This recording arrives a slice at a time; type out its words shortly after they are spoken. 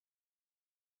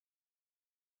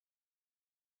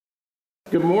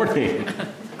Good morning.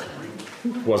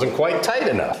 Wasn't quite tight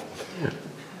enough.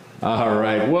 All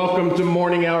right, welcome to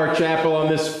Morning Hour Chapel on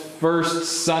this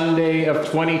first Sunday of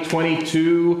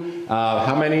 2022.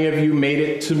 How many of you made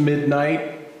it to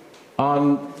midnight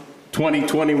on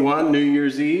 2021, New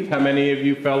Year's Eve? How many of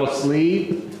you fell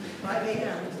asleep? 5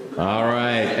 a.m. All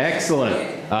right,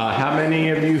 excellent. How many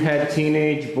of you had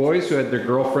teenage boys who had their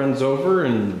girlfriends over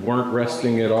and weren't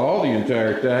resting at all the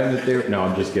entire time that they were? No,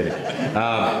 I'm just kidding.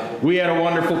 We had a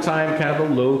wonderful time, kind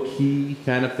of a low-key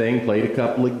kind of thing, played a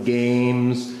couple of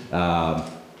games,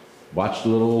 watched a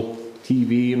little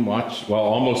TV and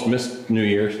almost missed New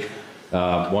Year's.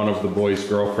 One of the boys'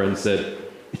 girlfriends said,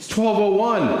 "It's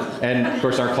 12:01," and of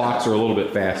course our clocks are a little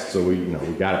bit fast, so we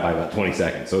got it by about 20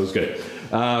 seconds, so it was good.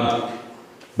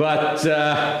 But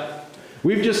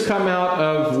we've just come out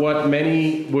of what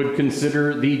many would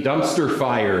consider the dumpster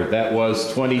fire that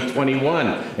was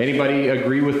 2021. Anybody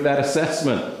agree with that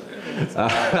assessment?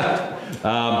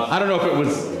 I don't know if it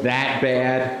was that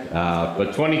bad,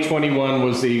 but 2021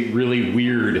 was a really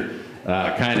weird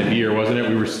kind of year, wasn't it?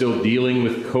 We were still dealing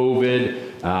with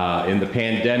COVID in the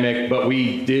pandemic, but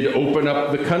we did open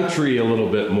up the country a little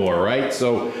bit more, right?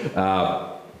 So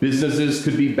businesses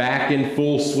could be back in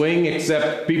full swing,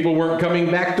 except people weren't coming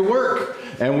back to work.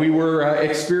 And we were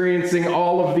experiencing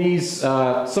all of these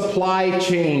supply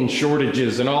chain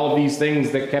shortages and all of these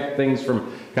things that kept things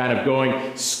from kind of going.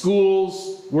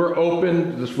 Schools were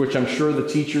open, which I'm sure the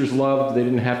teachers loved. They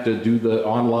didn't have to do the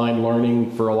online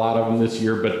learning for a lot of them this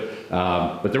year, but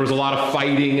there was a lot of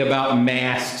fighting about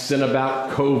masks and about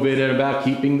COVID and about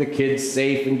keeping the kids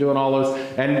safe and doing all those.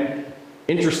 And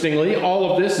interestingly,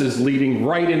 all of this is leading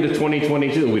right into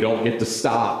 2022. We don't get to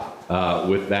stop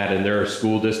with that, and there are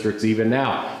school districts even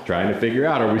now trying to figure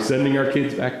out, are we sending our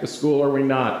kids back to school or are we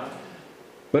not?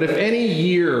 But if any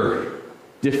year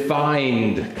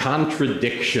defined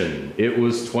contradiction, it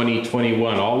was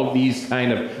 2021. All of these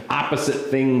kind of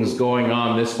opposite things going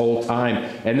on this whole time,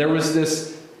 and there was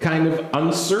this kind of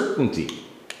uncertainty.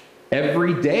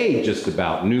 Every day, just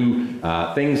about, new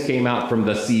things came out from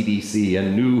the CDC,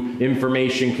 and new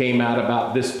information came out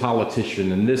about this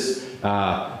politician and this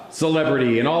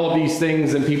celebrity and all of these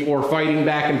things, and people were fighting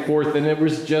back and forth, and it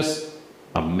was just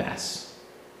a mess.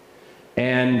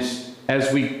 And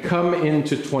as we come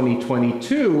into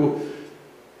 2022,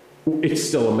 it's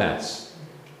still a mess.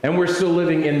 And we're still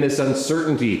living in this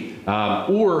uncertainty.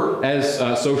 Or, as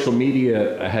social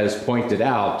media has pointed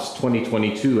out,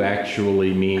 2022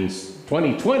 actually means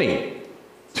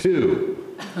 2022.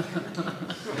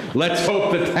 Let's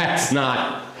hope that that's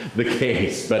not the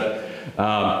case. But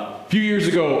a few years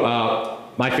ago,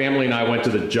 my family and I went to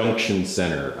the Junction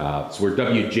Center. It's where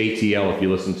WJTL, if you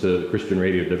listen to Christian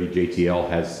radio, WJTL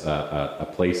has a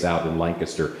place out in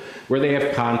Lancaster where they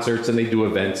have concerts and they do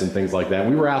events and things like that.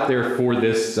 We were out there for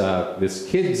this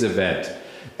kids event,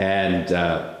 and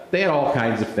they had all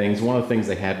kinds of things. One of the things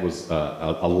they had was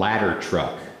a ladder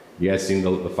truck. You guys seen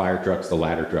the fire trucks, the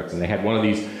ladder trucks? And they had one of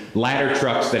these ladder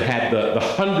trucks that had the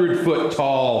 100-foot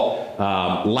tall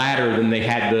ladder, then they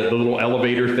had the little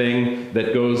elevator thing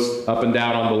that goes up and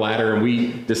down on the ladder, and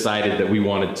we decided that we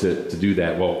wanted to do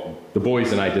that. Well, the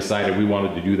boys and I decided we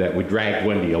wanted to do that. We dragged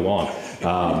Wendy along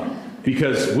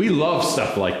because we love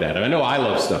stuff like that. And I know I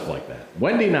love stuff like that.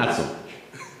 Wendy, not so much.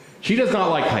 She does not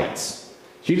like heights.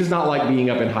 She does not like being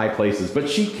up in high places, but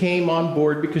she came on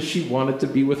board because she wanted to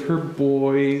be with her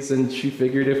boys, and she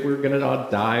figured if we were going to all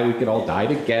die, we could all die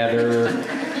together.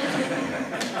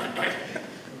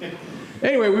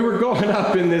 Anyway, we were going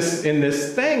up in this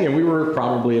thing, and we were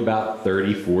probably about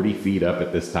 30, 40 feet up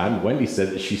at this time. Wendy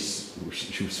said that she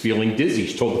was feeling dizzy.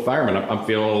 She told the fireman, I'm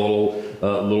feeling a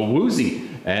little woozy.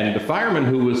 And the fireman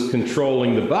who was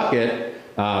controlling the bucket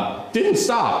didn't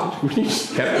stop. He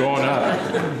just kept going up.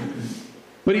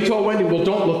 But he told Wendy, well,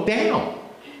 don't look down.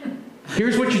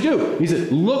 Here's what you do. He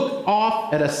said, look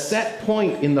off at a set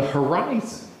point in the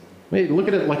horizon. Maybe look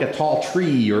at it like a tall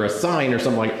tree or a sign or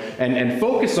something like that, and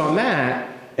focus on that,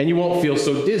 and you won't feel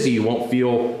so dizzy. You won't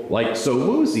feel like so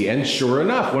woozy. And sure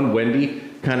enough, when Wendy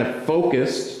kind of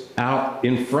focused out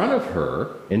in front of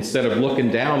her, instead of looking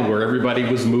down where everybody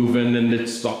was moving and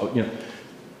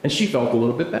and she felt a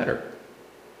little bit better.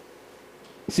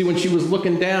 See, when she was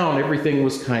looking down, everything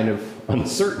was kind of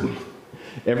uncertain.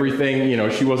 Everything,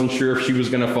 she wasn't sure if she was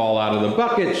going to fall out of the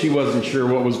bucket. She wasn't sure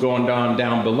what was going on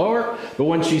down below her. But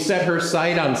when she set her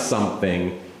sight on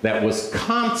something that was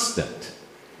constant,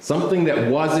 something that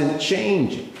wasn't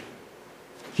changing,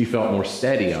 she felt more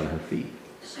steady on her feet.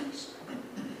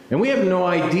 And we have no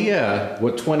idea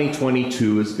what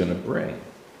 2022 is going to bring,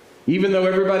 even though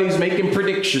everybody's making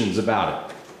predictions about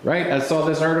it. right? I saw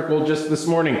this article just this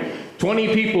morning.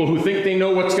 20 people who think they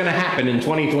know what's going to happen in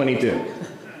 2022.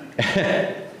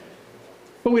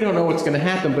 But we don't know what's going to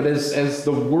happen. But as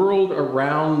the world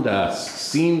around us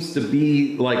seems to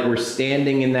be like we're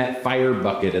standing in that fire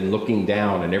bucket and looking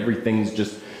down, and everything's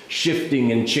just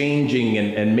shifting and changing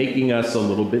and making us a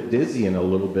little bit dizzy and a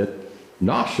little bit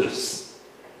nauseous,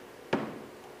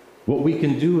 what we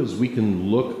can do is we can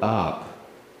look up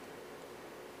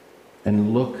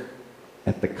and look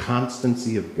at the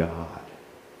constancy of God,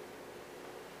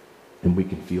 and we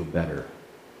can feel better,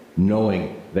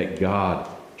 knowing that God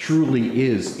truly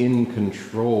is in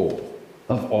control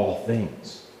of all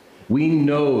things. We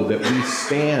know that we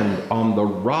stand on the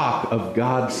rock of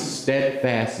God's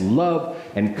steadfast love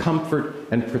and comfort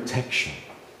and protection.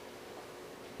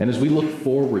 And as we look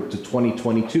forward to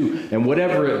 2022 and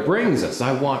whatever it brings us,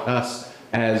 I want us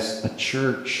as a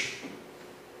church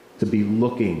to be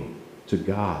looking to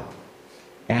God,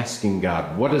 asking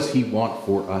God, what does He want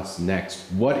for us next?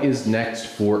 What is next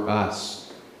for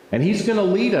us? And He's going to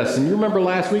lead us. And you remember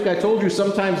last week I told you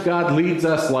sometimes God leads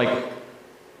us like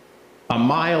a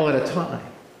mile at a time.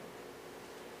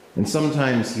 And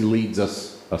sometimes He leads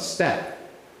us a step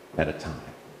at a time.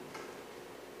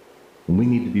 And we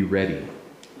need to be ready.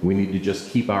 We need to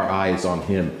just keep our eyes on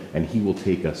Him, and He will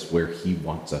take us where He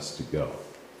wants us to go.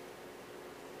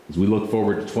 As we look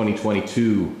forward to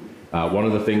 2022, one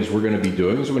of the things we're going to be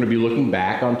doing is we're going to be looking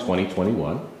back on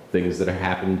 2021, things that have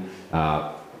happened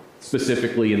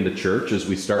specifically in the church as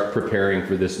we start preparing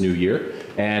for this new year.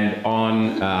 And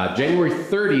on January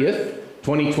 30th,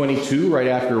 2022, right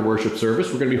after worship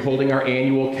service, we're going to be holding our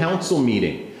annual council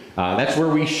meeting. That's where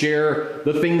we share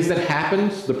the things that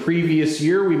happened the previous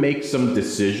year. We make some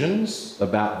decisions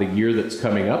about the year that's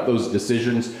coming up. Those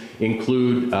decisions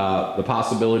include the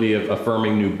possibility of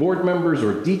affirming new board members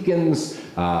or deacons,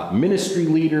 ministry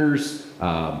leaders,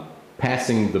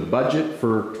 passing the budget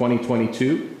for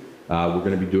 2022. We're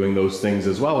going to be doing those things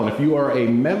as well. And if you are a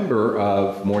member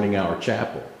of Morning Hour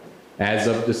Chapel, as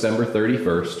of December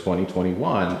 31st,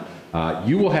 2021,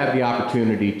 you will have the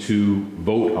opportunity to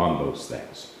vote on those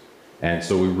things. And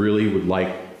so we really would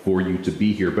like for you to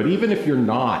be here. But even if you're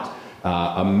not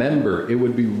a member, it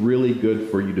would be really good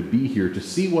for you to be here to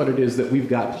see what it is that we've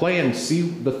got planned, see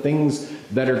the things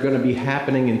that are going to be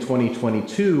happening in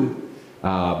 2022,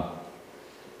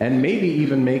 and maybe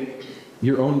even make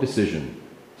your own decision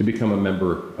to become a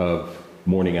member of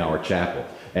Morning Hour Chapel.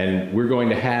 And we're going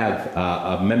to have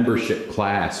a membership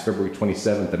class February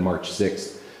 27th and March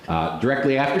 6th,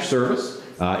 directly after service.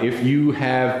 If you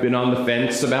have been on the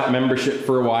fence about membership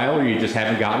for a while, or you just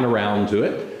haven't gotten around to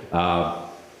it,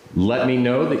 let me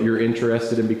know that you're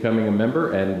interested in becoming a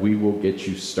member, and we will get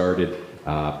you started.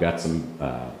 I've got some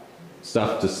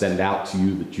stuff to send out to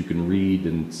you that you can read,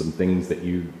 and some things that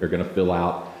you are going to fill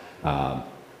out.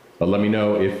 But let me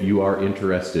know if you are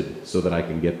interested so that I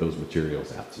can get those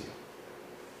materials out to you.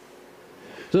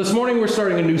 So this morning we're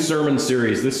starting a new sermon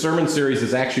series. This sermon series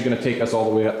is actually going to take us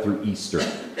all the way up through Easter.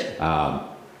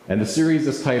 And the series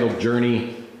is titled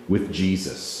Journey with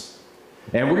Jesus.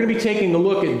 And we're going to be taking a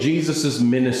look at Jesus'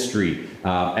 ministry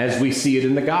as we see it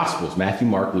in the Gospels, Matthew,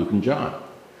 Mark, Luke, and John.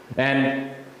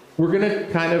 And we're going to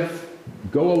kind of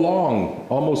go along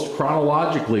almost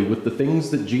chronologically with the things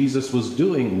that Jesus was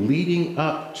doing leading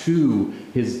up to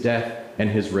his death and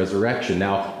his resurrection.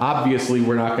 Now, obviously,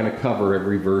 we're not going to cover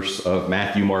every verse of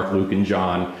Matthew, Mark, Luke, and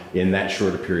John in that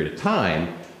short a period of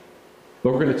time,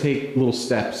 but we're going to take little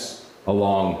steps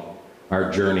along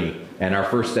our journey. And our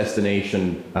first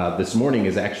destination this morning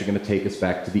is actually going to take us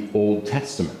back to the Old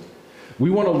Testament. We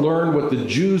want to learn what the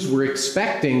Jews were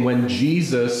expecting when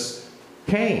Jesus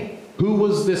came. Who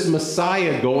was this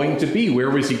Messiah going to be?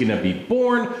 Where was he going to be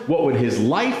born? What would his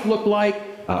life look like?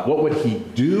 What would he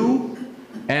do?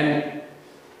 And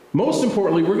most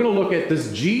importantly, we're going to look at,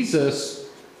 does Jesus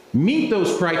meet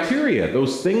those criteria,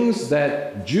 those things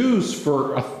that Jews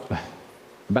for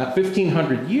about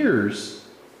 1,500 years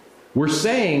were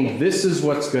saying, this is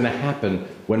what's going to happen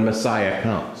when Messiah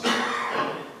comes.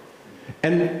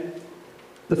 And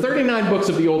the 39 books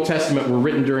of the Old Testament were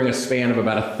written during a span of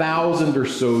about 1,000 or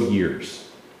so years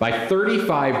by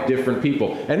 35 different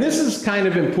people. And this is kind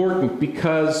of important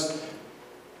because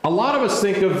a lot of us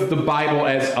think of the Bible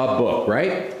as a book,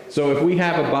 right? So if we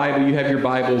have a Bible, you have your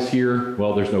Bibles here.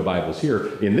 Well, there's no Bibles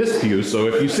here in this pew, so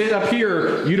if you sit up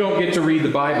here, you don't get to read the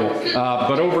Bible.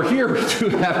 But over here, we do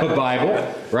have a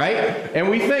Bible, right? And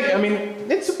we think, I mean,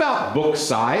 it's about book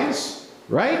size,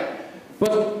 right?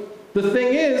 But the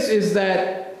thing is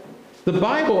that the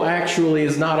Bible actually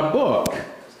is not a book.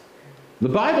 The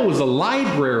Bible is a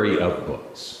library of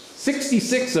books,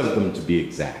 66 of them to be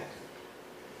exact.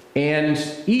 And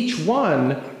each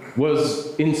one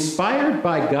was inspired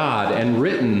by God and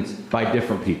written by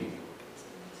different people.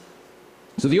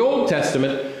 So the Old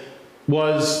Testament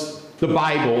was the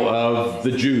Bible of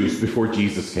the Jews before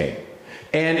Jesus came.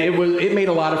 And it made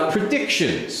a lot of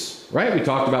predictions, right? We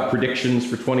talked about predictions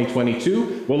for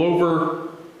 2022. Well, over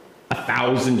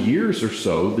 1,000 years or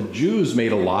so, the Jews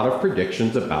made a lot of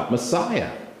predictions about Messiah.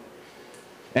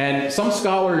 And some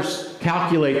scholars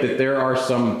calculate that there are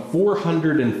some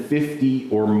 450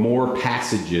 or more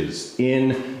passages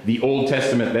in the Old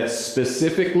Testament that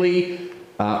specifically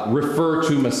refer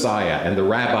to Messiah, and the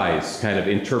rabbis kind of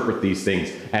interpret these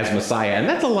things as Messiah. And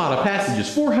that's a lot of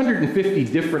passages, 450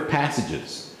 different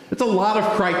passages. It's a lot of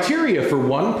criteria for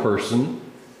one person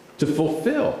to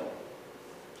fulfill.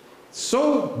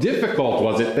 So difficult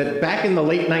was it that back in the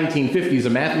late 1950s, a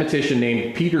mathematician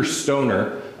named Peter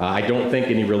Stoner, I don't think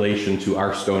any relation to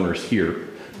our stoners here,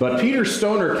 but Peter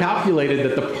Stoner calculated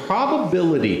that the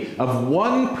probability of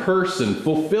one person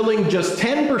fulfilling just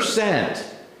 10%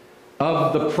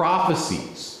 of the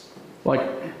prophecies, like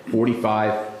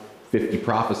 45, 50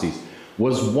 prophecies,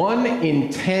 was 1 in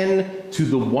 10 to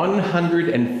the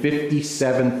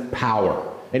 157th power.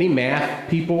 Any math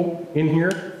people in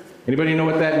here? Anybody know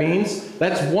what that means?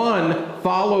 That's 1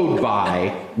 followed by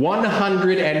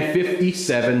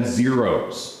 157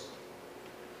 zeros.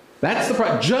 That's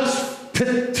the just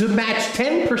to match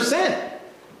 10%.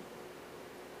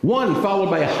 1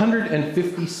 followed by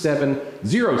 157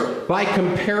 zeros. By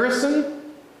comparison,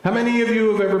 how many of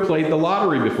you have ever played the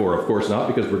lottery before? Of course not,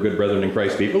 because we're good brethren in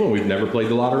Christ people and we've never played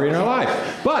the lottery in our lives.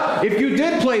 But if you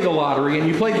did play the lottery and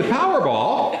you played the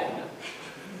Powerball,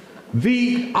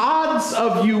 the odds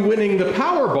of you winning the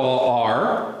Powerball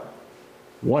are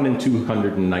 1 in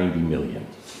 290 million.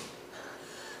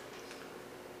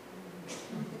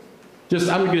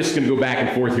 I'm just going to go back and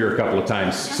forth here a couple of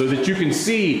times so that you can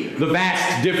see the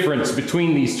vast difference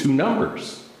between these two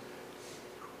numbers.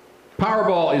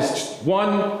 Powerball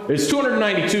is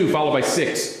 292 followed by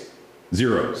 6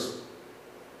 zeros.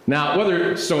 Now,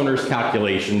 whether Stoner's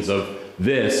calculations of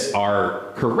this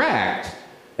are correct,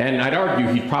 and I'd argue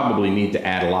he'd probably need to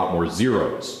add a lot more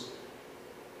zeros.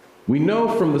 We know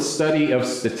from the study of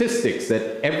statistics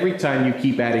that every time you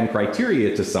keep adding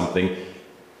criteria to something,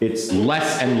 it's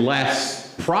less and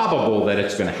less probable that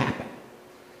it's going to happen.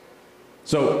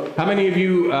 So, how many of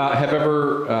you have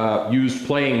ever used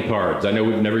playing cards? I know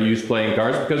we've never used playing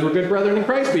cards because we're good brethren in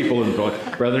Christ people, and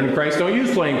brethren in Christ don't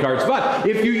use playing cards. But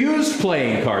if you use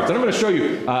playing cards, and I'm going to show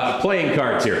you playing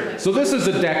cards here. So this is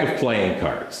a deck of playing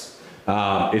cards.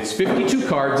 It's 52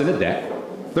 cards in a deck,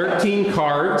 13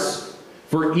 cards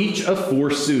for each of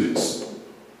 4 suits.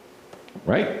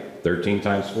 Right? 13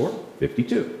 times 4,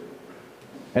 52.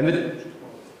 And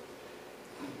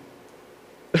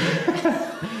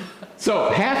so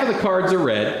half of the cards are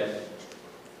red,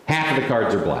 half of the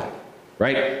cards are black,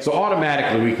 right? So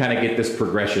automatically we kind of get this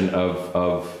progression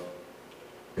of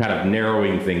kind of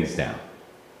narrowing things down.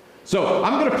 So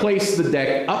I'm going to place the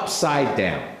deck upside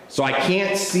down so I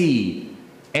can't see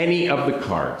any of the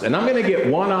cards. And I'm going to get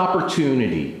one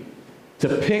opportunity to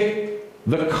pick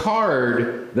the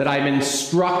card that I'm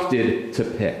instructed to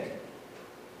pick.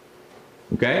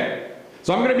 Okay?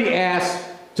 So I'm going to be asked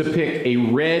to pick a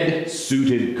red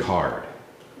suited card.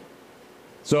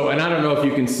 So, and I don't know if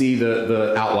you can see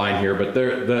the outline here, but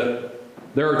there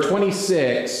are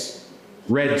 26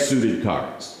 red suited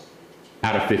cards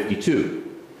out of 52.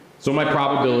 So my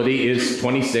probability is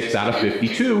 26 out of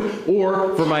 52,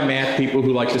 or for my math people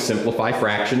who like to simplify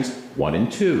fractions, 1 in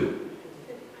 2.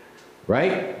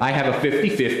 Right? I have a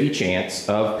 50-50 chance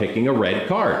of picking a red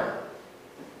card.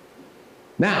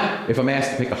 Now, if I'm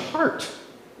asked to pick a heart,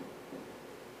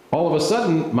 all of a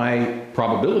sudden my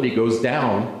probability goes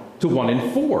down to 1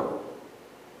 in 4.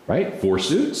 Right? 4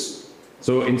 suits.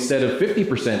 So instead of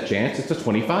 50% chance, it's a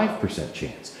 25%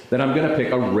 chance that I'm going to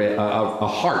pick a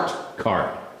heart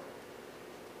card.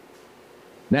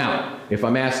 Now, if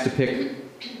I'm asked to pick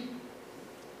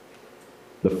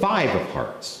the 5 of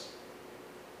hearts,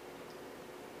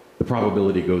 the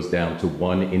probability goes down to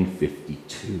 1 in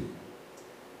 52.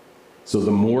 So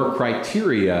the more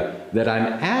criteria that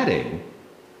I'm adding,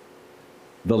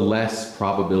 the less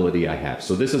probability I have.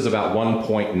 So this is about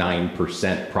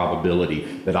 1.9% probability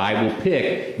that I will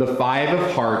pick the 5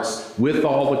 of hearts with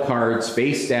all the cards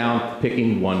face down,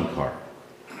 picking one card.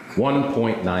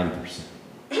 1.9%.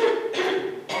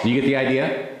 Do you get the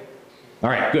idea? All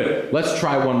right, good. Let's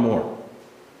try one more.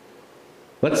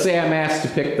 Let's say I'm asked to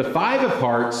pick the 5 of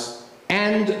hearts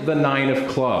and the 9 of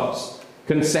clubs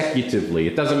consecutively.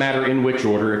 It doesn't matter in which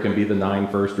order. It can be the 9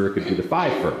 first or it could be the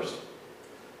 5 first.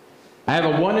 I have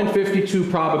a 1 in 52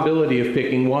 probability of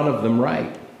picking one of them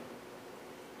right.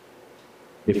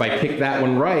 If I pick that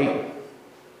one right,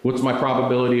 what's my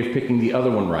probability of picking the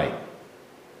other one right?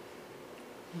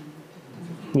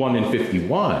 1 in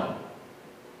 51.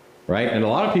 Right? And a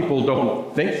lot of people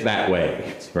don't think that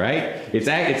way, right?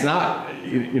 It's not,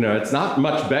 it's not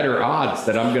much better odds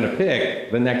that I'm going to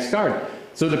pick the next card.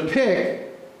 So to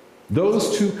pick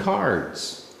those two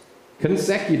cards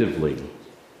consecutively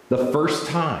the first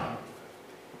time,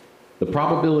 the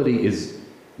probability is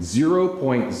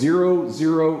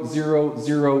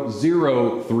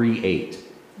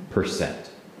 0.000038%.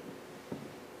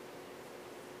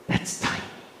 That's tiny.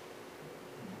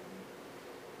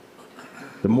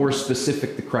 The more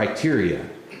specific the criteria,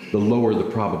 the lower the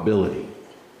probability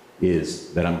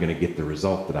is that I'm going to get the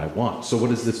result that I want. So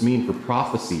what does this mean for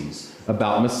prophecies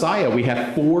about Messiah? We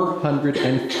have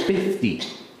 450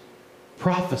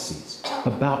 prophecies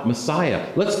about Messiah.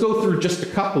 Let's go through just a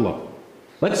couple of them.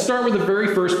 Let's start with the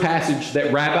very first passage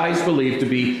that rabbis believe to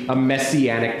be a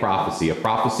messianic prophecy, a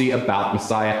prophecy about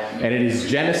Messiah, and it is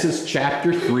Genesis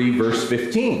chapter 3, verse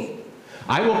 15.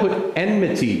 I will put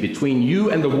enmity between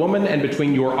you and the woman, and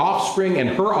between your offspring and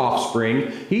her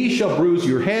offspring. He shall bruise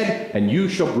your head, and you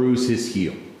shall bruise his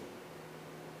heel.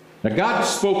 Now God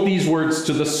spoke these words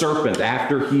to the serpent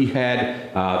after he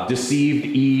had deceived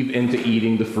Eve into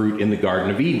eating the fruit in the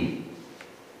Garden of Eden.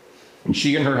 And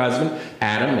she and her husband,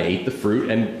 Adam, ate the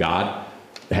fruit, and God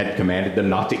had commanded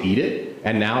them not to eat it.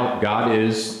 And now God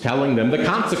is telling them the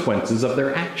consequences of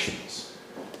their actions.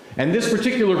 And this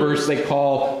particular verse they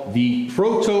call the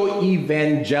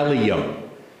proto-evangelium,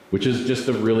 which is just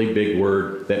a really big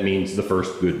word that means the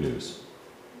first good news.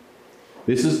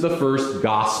 This is the first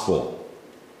gospel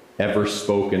ever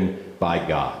spoken by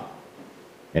God.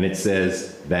 And it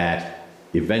says that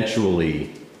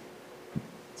eventually,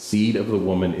 seed of the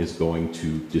woman is going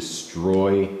to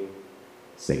destroy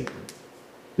Satan,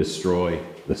 destroy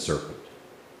the serpent.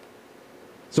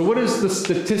 So what is the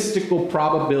statistical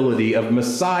probability of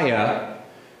Messiah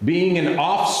being an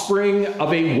offspring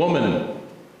of a woman?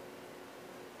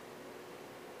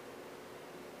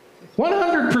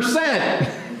 100%.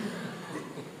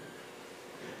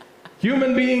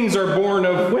 Human beings are born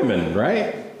of women,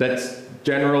 right? That's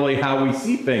generally how we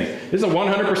see things. There's a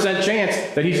 100% chance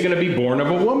that he's going to be born of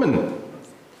a woman.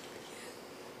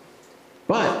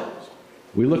 But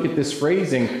we look at this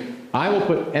phrasing, I will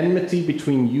put enmity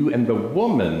between you and the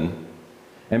woman,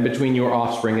 and between your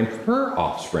offspring and her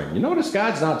offspring. You notice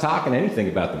God's not talking anything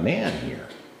about the man here.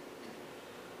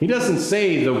 He doesn't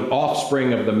say the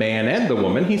offspring of the man and the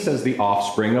woman. He says the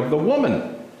offspring of the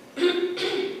woman.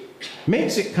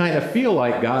 Makes it kind of feel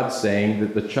like God's saying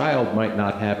that the child might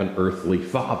not have an earthly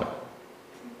father.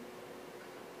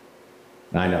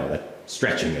 I know that's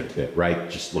stretching it a bit, right?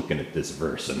 Just looking at this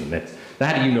verse. I mean,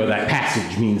 how do you know that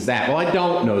passage means that? Well, I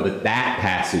don't know that that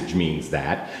passage means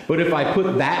that. But if I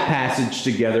put that passage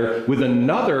together with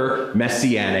another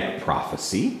messianic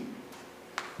prophecy,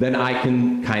 then I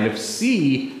can kind of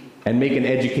see and make an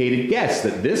educated guess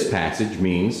that this passage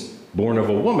means born of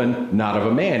a woman, not of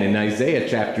a man. In Isaiah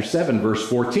chapter 7, verse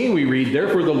 14, we read,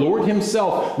 therefore the Lord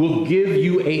himself will give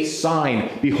you a sign.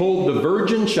 Behold, the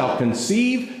virgin shall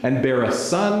conceive and bear a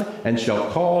son, and shall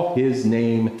call his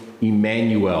name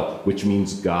Emmanuel, which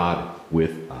means God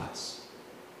with us.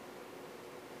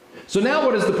 So now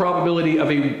what is the probability of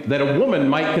that a woman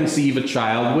might conceive a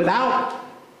child without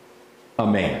a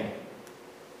man?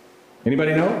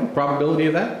 Anybody know the probability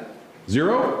of that?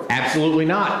 0? Absolutely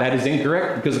not. That is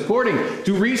incorrect, because according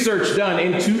to research done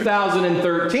in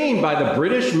 2013 by the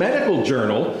British Medical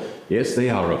Journal, yes,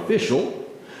 they are official,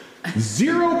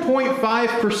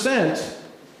 0.5%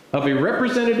 of a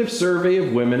representative survey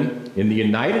of women in the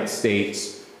United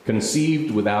States conceived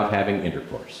without having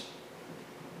intercourse.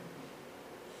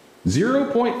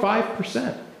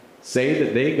 0.5% say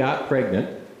that they got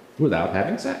pregnant without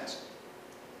having sex.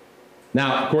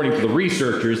 Now, according to the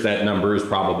researchers, that number is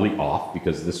probably off,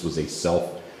 because this was a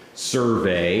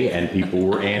self-survey and people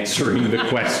were answering the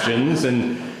questions,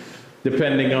 and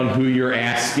depending on who you're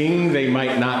asking, they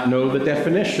might not know the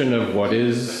definition of what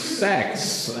is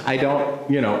sex. I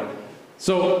don't,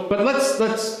 So, but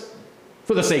let's,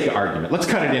 for the sake of argument, let's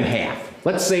cut it in half.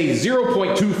 Let's say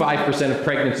 0.25% of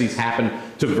pregnancies happen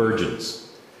to virgins.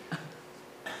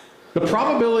 The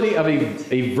probability of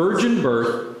a virgin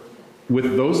birth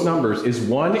with those numbers is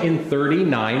 1 in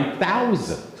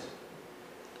 39,000.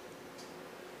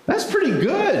 That's pretty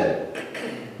good.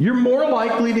 You're more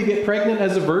likely to get pregnant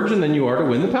as a virgin than you are to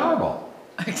win the Powerball.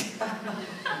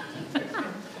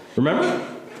 Remember?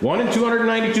 1 in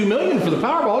 292 million for the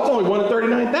Powerball. It's only 1 in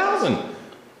 39,000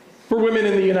 for women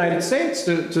in the United States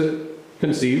to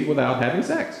conceived without having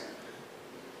sex.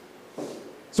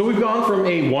 So we've gone from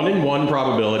a 1 in 1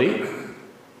 probability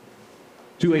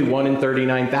to a 1 in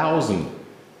 39,000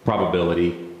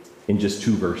 probability in just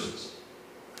 2 verses.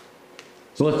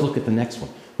 So let's look at the next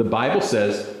one. The Bible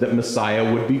says that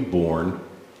Messiah would be born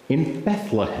in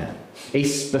Bethlehem, a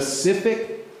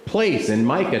specific place in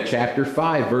Micah chapter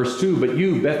 5, verse 2. But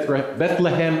you,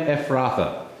 Bethlehem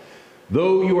Ephrathah,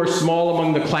 though you are small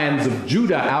among the clans of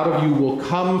Judah, out of you will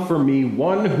come for me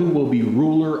one who will be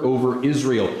ruler over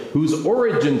Israel, whose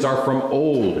origins are from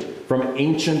old, from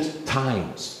ancient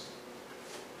times.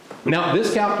 Now,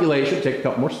 this calculation, take a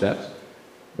couple more steps,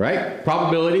 right?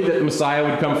 Probability that the Messiah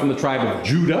would come from the tribe of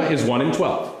Judah is 1 in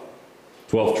 12.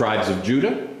 12 tribes of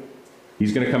Judah,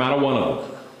 he's going to come out of one of them.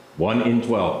 1 in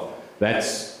 12. That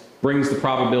brings the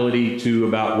probability to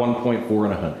about 1.4 in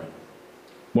 100.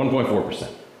 1.4%.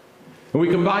 And we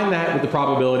combine that with the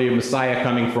probability of Messiah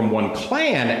coming from one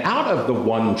clan out of the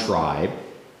one tribe,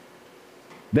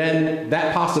 then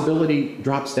that possibility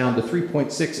drops down to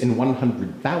 3.6 in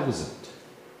 100,000.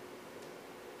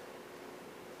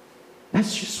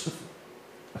 That's just with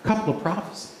a couple of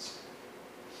prophecies.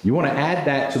 You want to add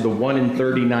that to the 1 in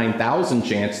 39,000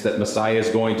 chance that Messiah is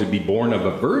going to be born of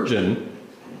a virgin,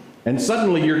 and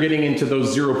suddenly you're getting into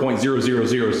those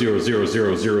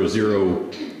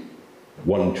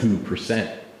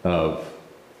 0.000000012% of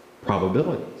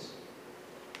probabilities.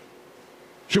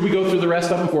 Should we go through the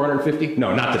rest of them, 450?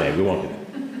 No, not today. We won't do that.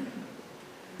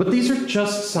 But these are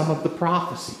just some of the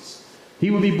prophecies. He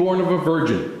would be born of a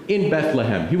virgin in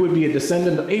Bethlehem. He would be a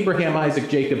descendant of Abraham, Isaac,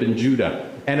 Jacob, and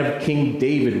Judah, and of King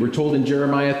David. We're told in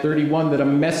Jeremiah 31 that a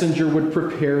messenger would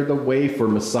prepare the way for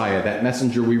Messiah. That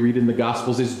messenger we read in the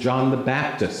Gospels is John the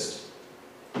Baptist.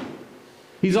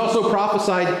 He's also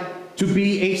prophesied to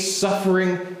be a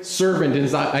suffering servant. In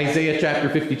Isaiah chapter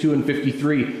 52 and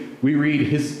 53, we read,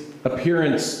 his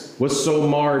appearance was so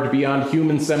marred beyond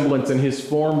human semblance, and his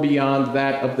form beyond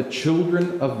that of the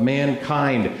children of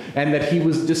mankind, and that he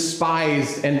was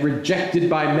despised and rejected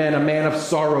by men, a man of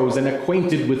sorrows and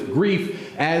acquainted with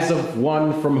grief, as of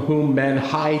one from whom men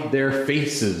hide their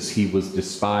faces. He was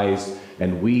despised,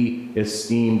 and we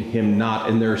esteemed him not.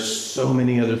 And there are so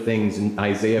many other things in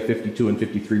Isaiah 52 and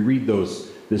 53. Read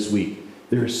those this week.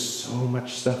 There's so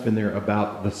much stuff in there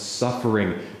about the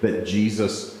suffering that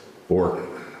Jesus, or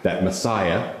that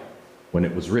Messiah, when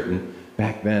it was written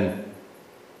back then,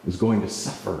 was going to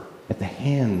suffer at the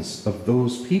hands of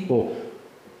those people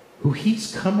who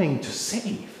he's coming to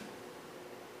save.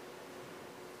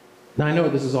 Now, I know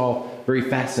this is all very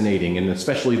fascinating, and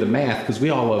especially the math, because we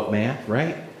all love math,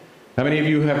 right? How many of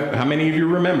you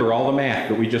remember all the math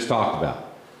that we just talked about?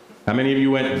 How many of you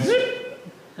went, zip?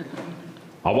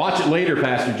 I'll watch it later,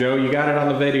 Pastor Joe. You got it on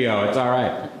the video. It's all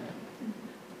right.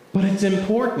 But it's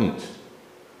important,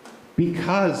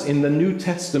 because in the New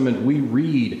Testament we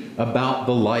read about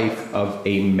the life of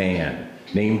a man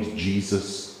named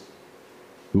Jesus,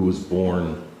 who was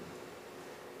born,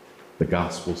 the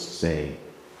Gospels say,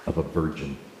 of a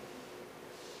virgin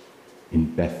in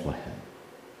Bethlehem,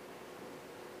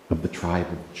 of the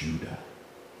tribe of Judah,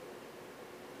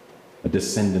 a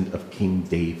descendant of King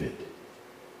David.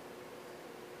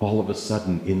 All of a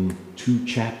sudden, in 2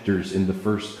 chapters in the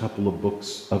first couple of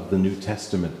books of the New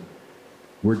Testament,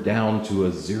 we're down to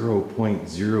a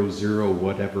 0.00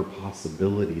 whatever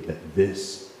possibility that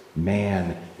this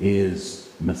man is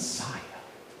Messiah.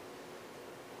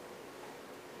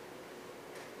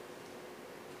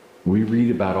 We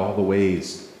read about all the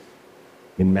ways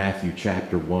in Matthew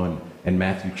chapter 1 and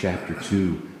Matthew chapter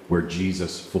 2 where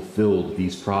Jesus fulfilled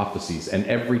these prophecies. And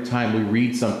every time we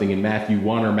read something in Matthew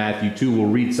 1 or Matthew 2, we'll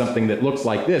read something that looks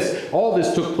like this. All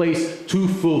this took place to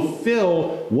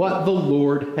fulfill what the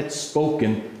Lord had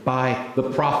spoken by the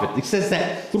prophet. It says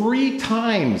that 3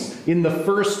 times in the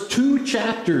first 2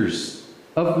 chapters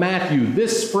of Matthew,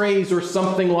 this phrase or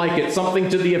something like it, something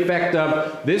to the effect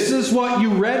of, this is what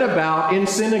you read about in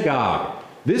synagogue.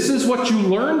 This is what you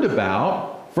learned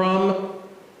about from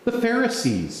the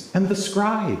Pharisees and the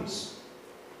scribes.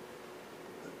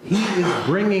 He is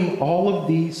bringing all of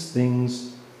these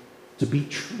things to be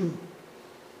true.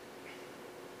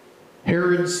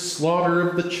 Herod's slaughter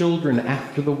of the children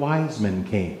after the wise men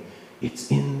came.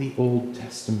 It's in the Old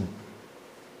Testament.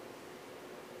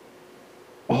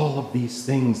 All of these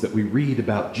things that we read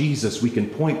about Jesus, we can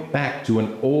point back to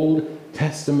an Old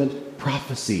Testament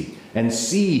prophecy and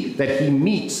see that he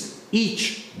meets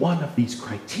each one of these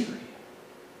criteria.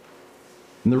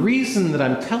 And the reason that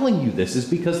I'm telling you this is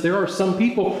because there are some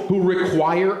people who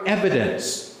require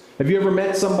evidence. Have you ever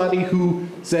met somebody who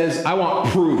says, I want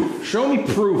proof. Show me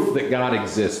proof that God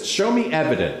exists. Show me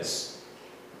evidence.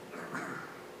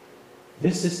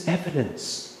 This is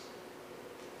evidence.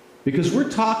 Because we're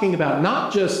talking about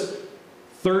not just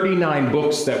 39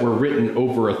 books that were written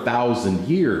over 1,000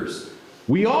 years.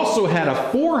 We also had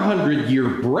a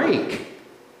 400-year break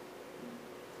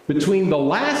between the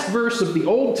last verse of the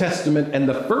Old Testament and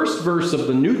the first verse of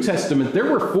the New Testament.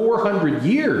 There were 400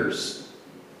 years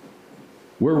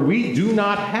where we do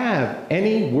not have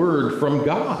any word from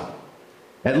God.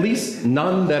 At least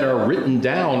none that are written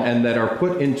down and that are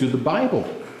put into the Bible.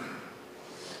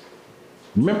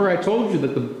 Remember, I told you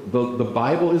that the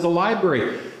Bible is a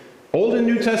library. Old and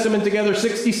New Testament together,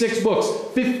 66 books,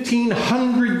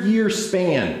 1,500-year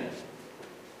span.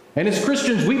 And as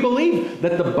Christians, we believe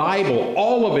that the Bible,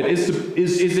 all of it,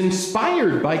 is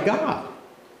inspired by God.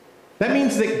 That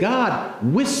means that God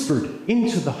whispered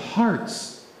into the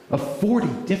hearts of 40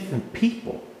 different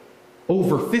people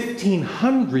over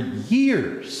 1,500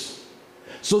 years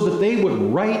so that they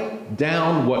would write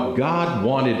down what God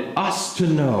wanted us to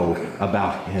know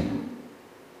about Him.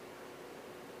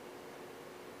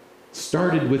 It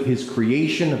started with His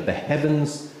creation of the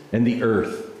heavens and the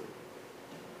earth.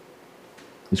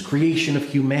 His creation of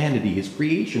humanity, His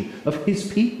creation of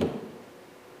His people.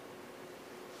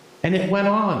 And it went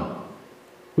on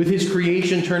with His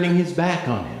creation turning His back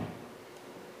on Him,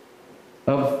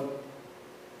 of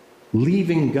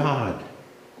leaving God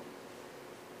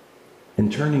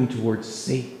and turning towards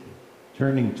Satan,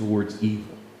 turning towards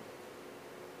evil.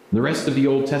 The rest of the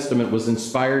Old Testament was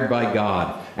inspired by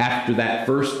God after that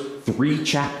first 3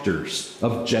 chapters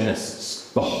of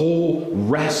Genesis. The whole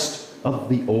rest of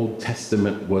the Old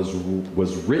Testament was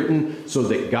written so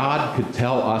that God could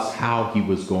tell us how He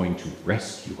was going to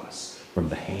rescue us from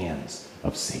the hands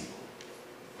of Satan.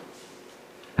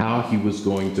 How He was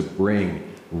going to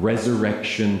bring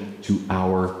resurrection to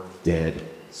our dead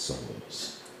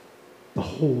souls. The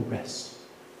whole rest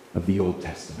of the Old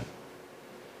Testament.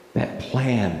 That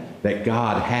plan that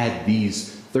God had these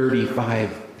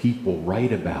 35 people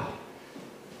write about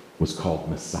was called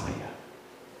Messiah.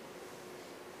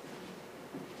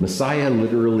 Messiah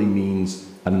literally means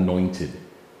anointed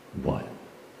one.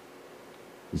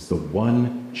 Is the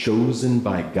one chosen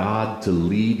by God to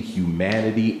lead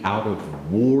humanity out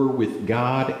of war with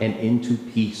God and into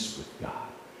peace with God.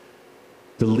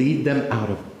 To lead them out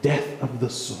of death of the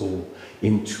soul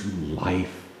into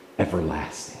life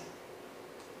everlasting.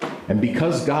 And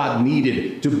because God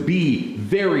needed to be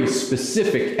very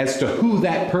specific as to who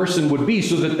that person would be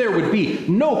so that there would be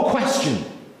no question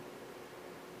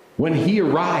when He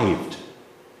arrived,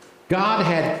 God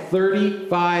had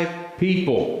 35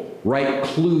 people write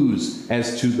clues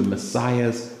as to the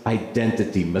Messiah's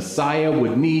identity. Messiah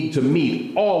would need to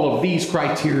meet all of these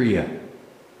criteria.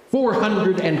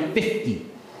 450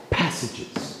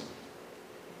 passages.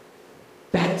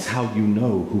 That's how you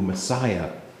know who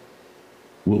Messiah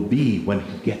will be when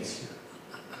He gets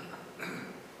here.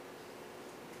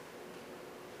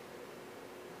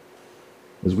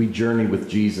 As we journey with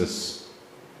Jesus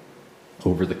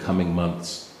over the coming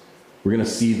months, we're going to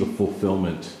see the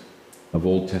fulfillment of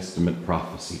Old Testament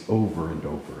prophecy over and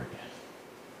over again.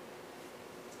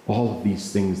 All of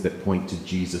these things that point to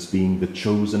Jesus being the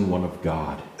chosen one of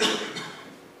God.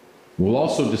 We'll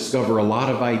also discover a lot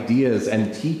of ideas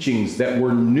and teachings that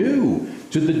were new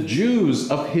to the Jews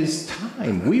of His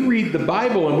time. We read the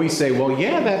Bible and we say, well,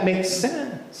 yeah, that makes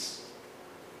sense.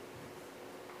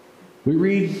 We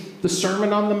read the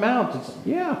Sermon on the Mount. It's like,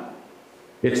 yeah,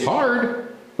 it's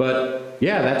hard, but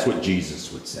yeah, that's what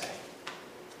Jesus would say.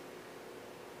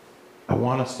 I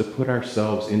want us to put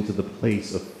ourselves into the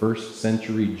place of first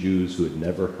century Jews who had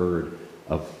never heard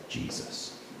of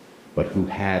Jesus, but who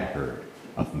had heard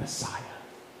of Messiah.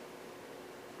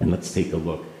 And let's take a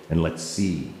look and let's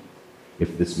see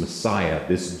if this Messiah,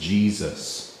 this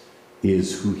Jesus,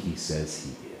 is who He says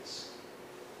He is.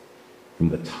 From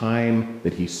the time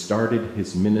that He started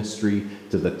His ministry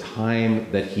to the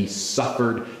time that He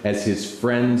suffered as His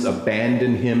friends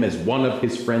abandoned Him, as one of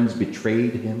His friends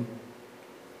betrayed Him.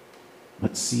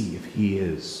 Let's see if He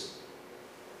is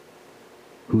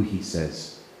who He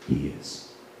says He is.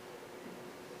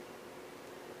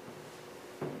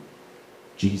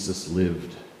 Jesus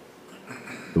lived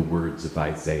the words of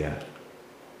Isaiah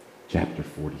chapter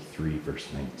 43, verse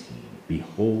 19.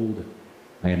 Behold,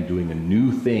 I am doing a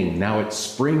new thing. Now it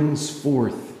springs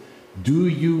forth. Do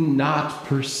you not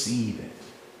perceive it?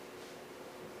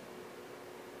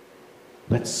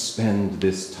 Let's spend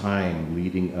this time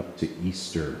leading up to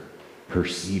Easter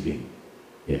perceiving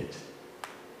it.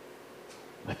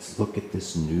 Let's look at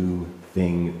this new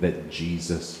thing that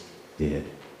Jesus did.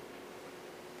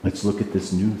 Let's look at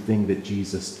this new thing that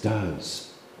Jesus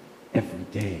does every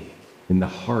day in the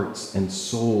hearts and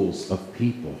souls of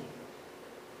people.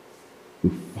 who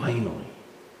finally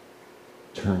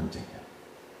turned to him.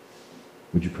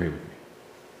 Would you pray with me?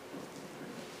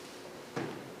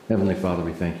 Heavenly Father,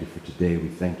 we thank you for today. We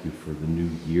thank you for the new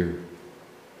year.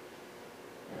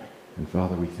 And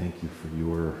Father, we thank you for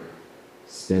your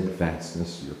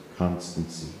steadfastness, your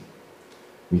constancy.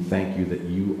 We thank you that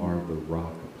you are the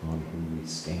rock upon whom we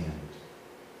stand.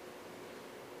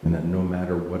 And that no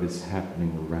matter what is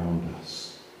happening around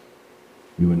us,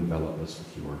 you envelop us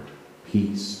with your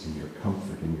peace and your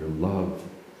comfort and your love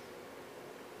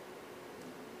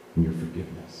and your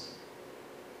forgiveness.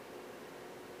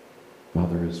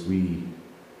 Father, as we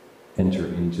enter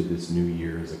into this new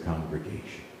year as a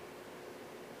congregation,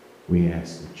 we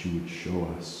ask that you would show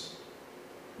us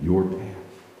your path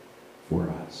for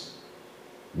us.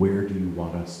 Where do you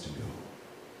want us to go?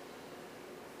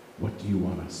 What do you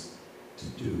want us to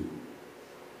do?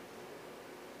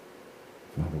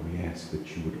 Father, we ask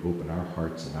that you would open our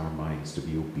hearts and our minds to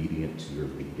be obedient to your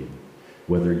leading,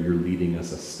 whether you're leading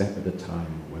us a step at a time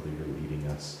or whether you're leading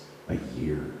us a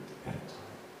year at a time.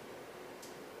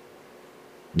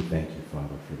 We thank you,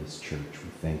 Father, for this church. We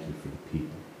thank you for the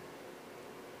people.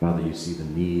 Father, you see the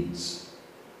needs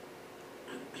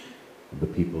of the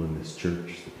people in this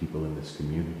church, the people in this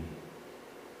community.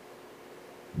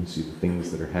 You see the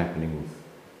things that are happening with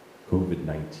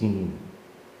COVID-19.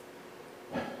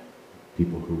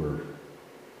 People who are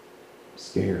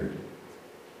scared.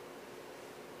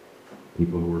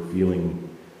 People who are feeling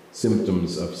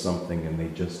symptoms of something and they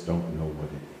just don't know what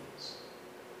it is.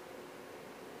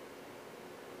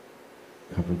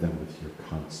 Cover them with your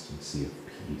constancy of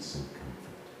peace and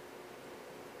comfort.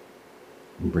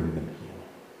 And bring them healing.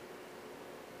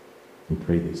 We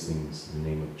pray these things in the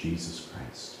name of Jesus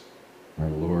Christ, our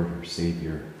Lord, our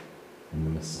Savior, and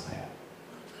the Messiah.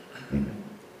 Amen.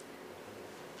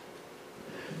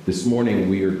 This morning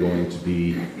we are going to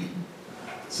be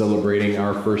celebrating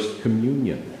our first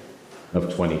communion of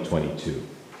 2022.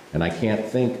 And I can't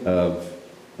think of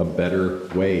a better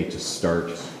way to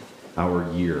start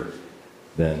our year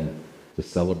than to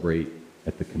celebrate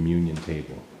at the communion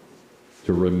table,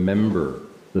 to remember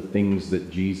the things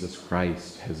that Jesus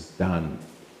Christ has done,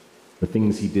 the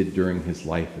things he did during his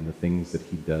life and the things that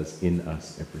he does in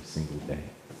us every single day.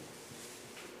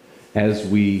 As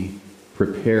we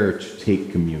prepare to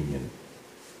take communion,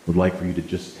 I would like for you to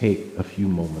just take a few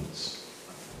moments.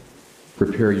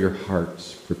 Prepare your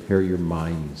hearts, prepare your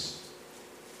minds,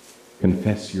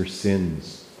 confess your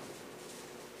sins.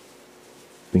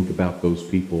 Think about those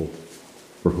people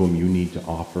for whom you need to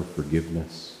offer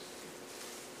forgiveness.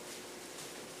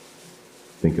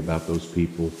 Think about those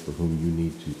people for whom you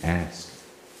need to ask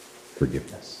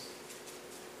forgiveness.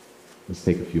 Let's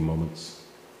take a few moments.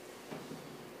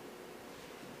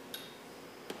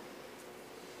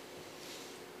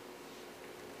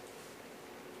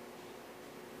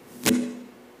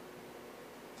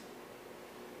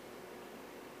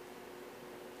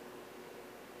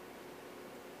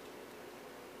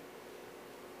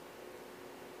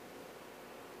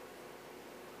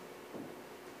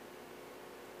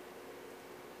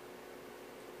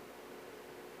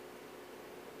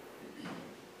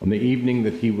 On the evening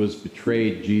that he was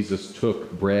betrayed, Jesus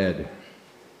took bread,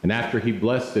 and after he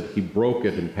blessed it, he broke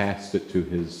it and passed it to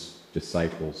his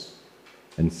disciples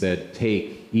and said,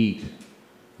 "Take, eat.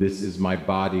 This is my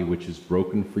body, which is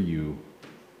broken for you.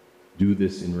 Do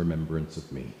this in remembrance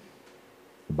of me."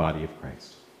 The body of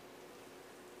Christ.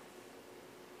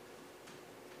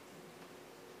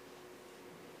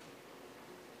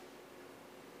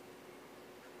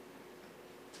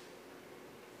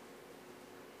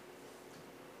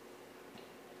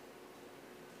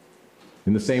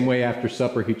 In the same way, after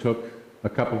supper, he took a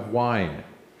cup of wine,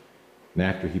 and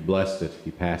after he blessed it,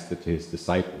 he passed it to his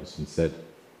disciples and said,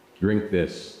 "Drink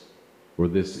this, for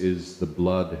this is the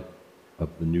blood of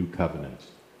the new covenant,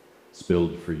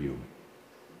 spilled for you.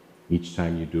 Each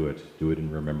time you do it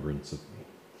in remembrance of me."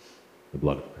 The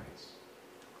blood of Christ.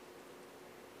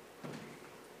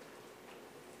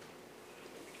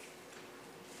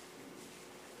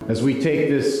 As we take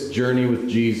this journey with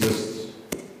Jesus,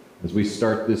 as we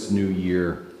start this new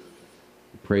year,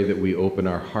 we pray that we open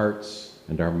our hearts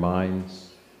and our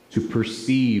minds to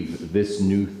perceive this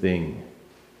new thing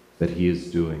that he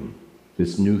is doing,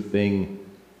 this new thing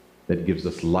that gives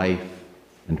us life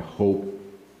and hope,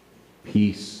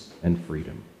 peace and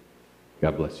freedom.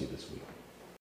 God bless you this week.